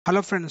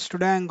Hello friends,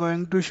 today I am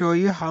going to show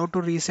you how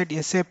to reset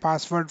SA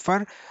password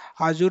for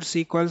Azure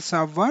SQL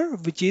Server,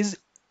 which is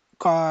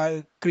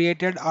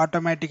created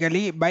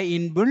automatically by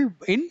inbuilt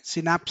in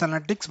Synapse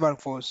Analytics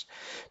Workforce.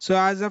 So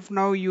as of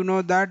now, you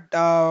know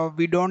that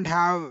we don't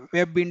have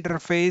web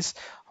interface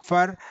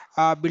for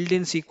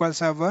built-in SQL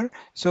Server.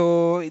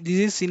 So this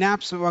is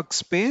Synapse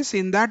Workspace.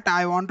 In that,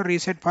 I want to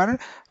reset for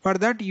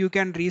that you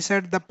can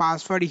reset the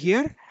password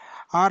here,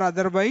 or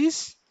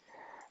otherwise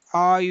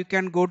you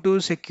can go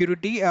to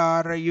security,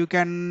 or you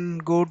can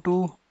go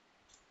to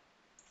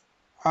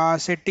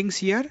settings.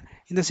 Here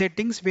in the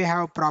settings we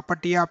have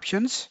property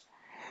options.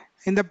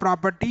 In the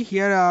property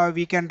here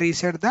we can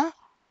reset the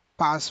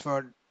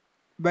password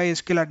by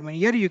SQL admin.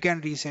 Here you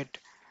can reset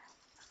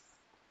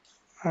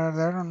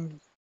then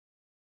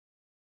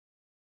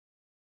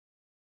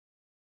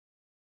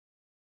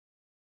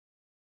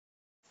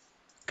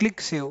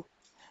click save.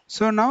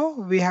 So now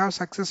we have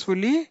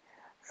successfully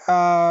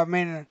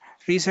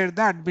reset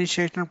the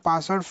administration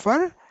password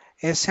for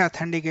SA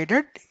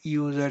authenticated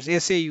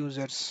users, SA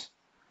users.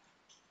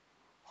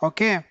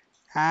 Okay,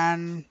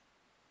 and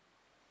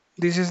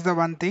this is the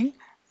one thing.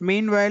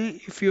 Meanwhile,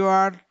 if you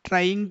are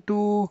trying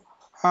to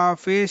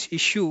face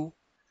issue,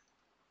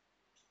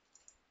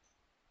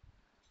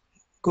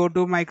 go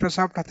to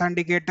Microsoft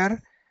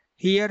Authenticator.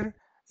 Here,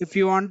 if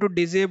you want to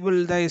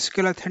disable the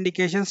SQL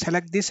authentication,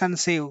 select this and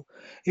save.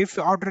 If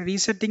after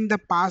resetting the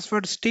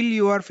password still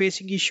you are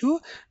facing issue,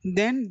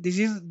 then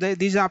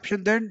this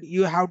option that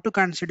you have to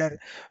consider.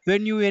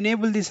 When you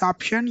enable this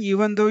option,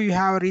 even though you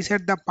have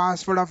reset the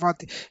password of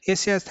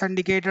SA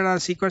authenticator or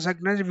SQL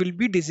signature will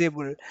be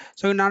disabled.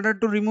 So in order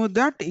to remove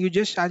that, you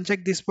just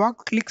uncheck this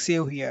box, click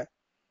save here.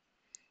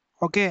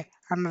 Okay,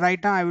 and right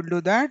now I will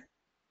do that.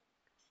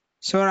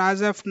 So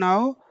as of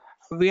now,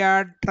 we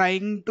are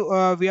making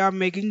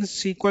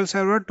SQL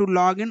Server to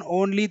log in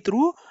only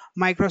through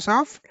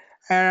Microsoft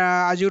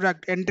Azure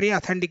entry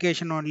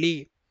authentication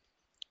only.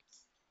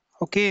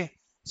 Okay.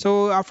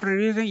 So after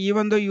reason,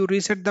 even though you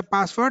reset the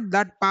password,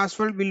 that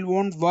password will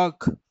won't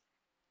work.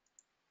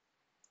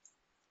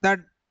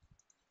 That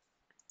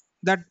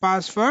that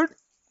password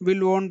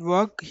will won't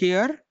work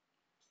here.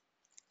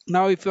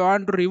 Now, if you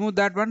want to remove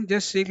that one,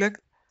 just select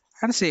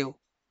and save.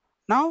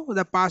 Now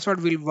the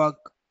password will work.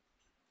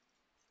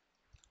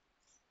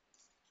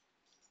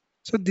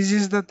 So this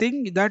is the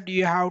thing that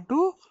you have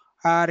to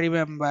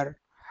remember.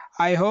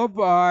 I hope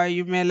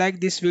you may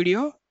like this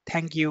video.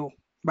 Thank you.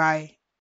 Bye.